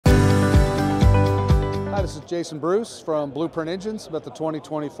Hi, this is Jason Bruce from BluePrint Engines. I'm at the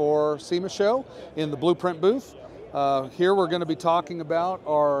 2024 SEMA Show in the BluePrint booth. Here we're going to be talking about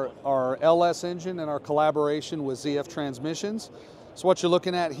our LS engine and our collaboration with ZF Transmissions. So what you're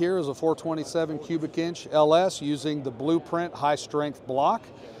looking at here is a 427 cubic inch LS using the BluePrint high strength block.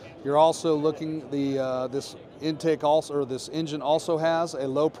 You're also looking, this engine also has a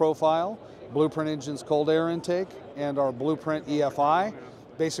low profile BluePrint Engines cold air intake and our BluePrint EFI,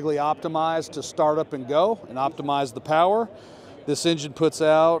 basically optimized to start up and go and optimize the power. This engine puts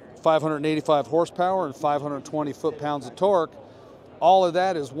out 585 horsepower and 520 foot-pounds of torque. All of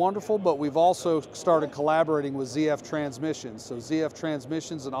that is wonderful, but we've also started collaborating with ZF Transmissions. So ZF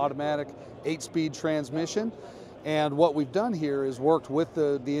Transmissions, an automatic 8-speed transmission. And what we've done here is worked with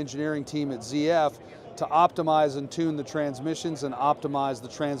the engineering team at ZF to optimize and tune the transmissions and optimize the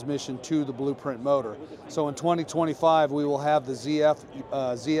transmission to the BluePrint motor. So in 2025, we will have the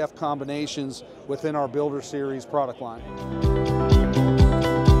ZF combinations within our Builder Series product line.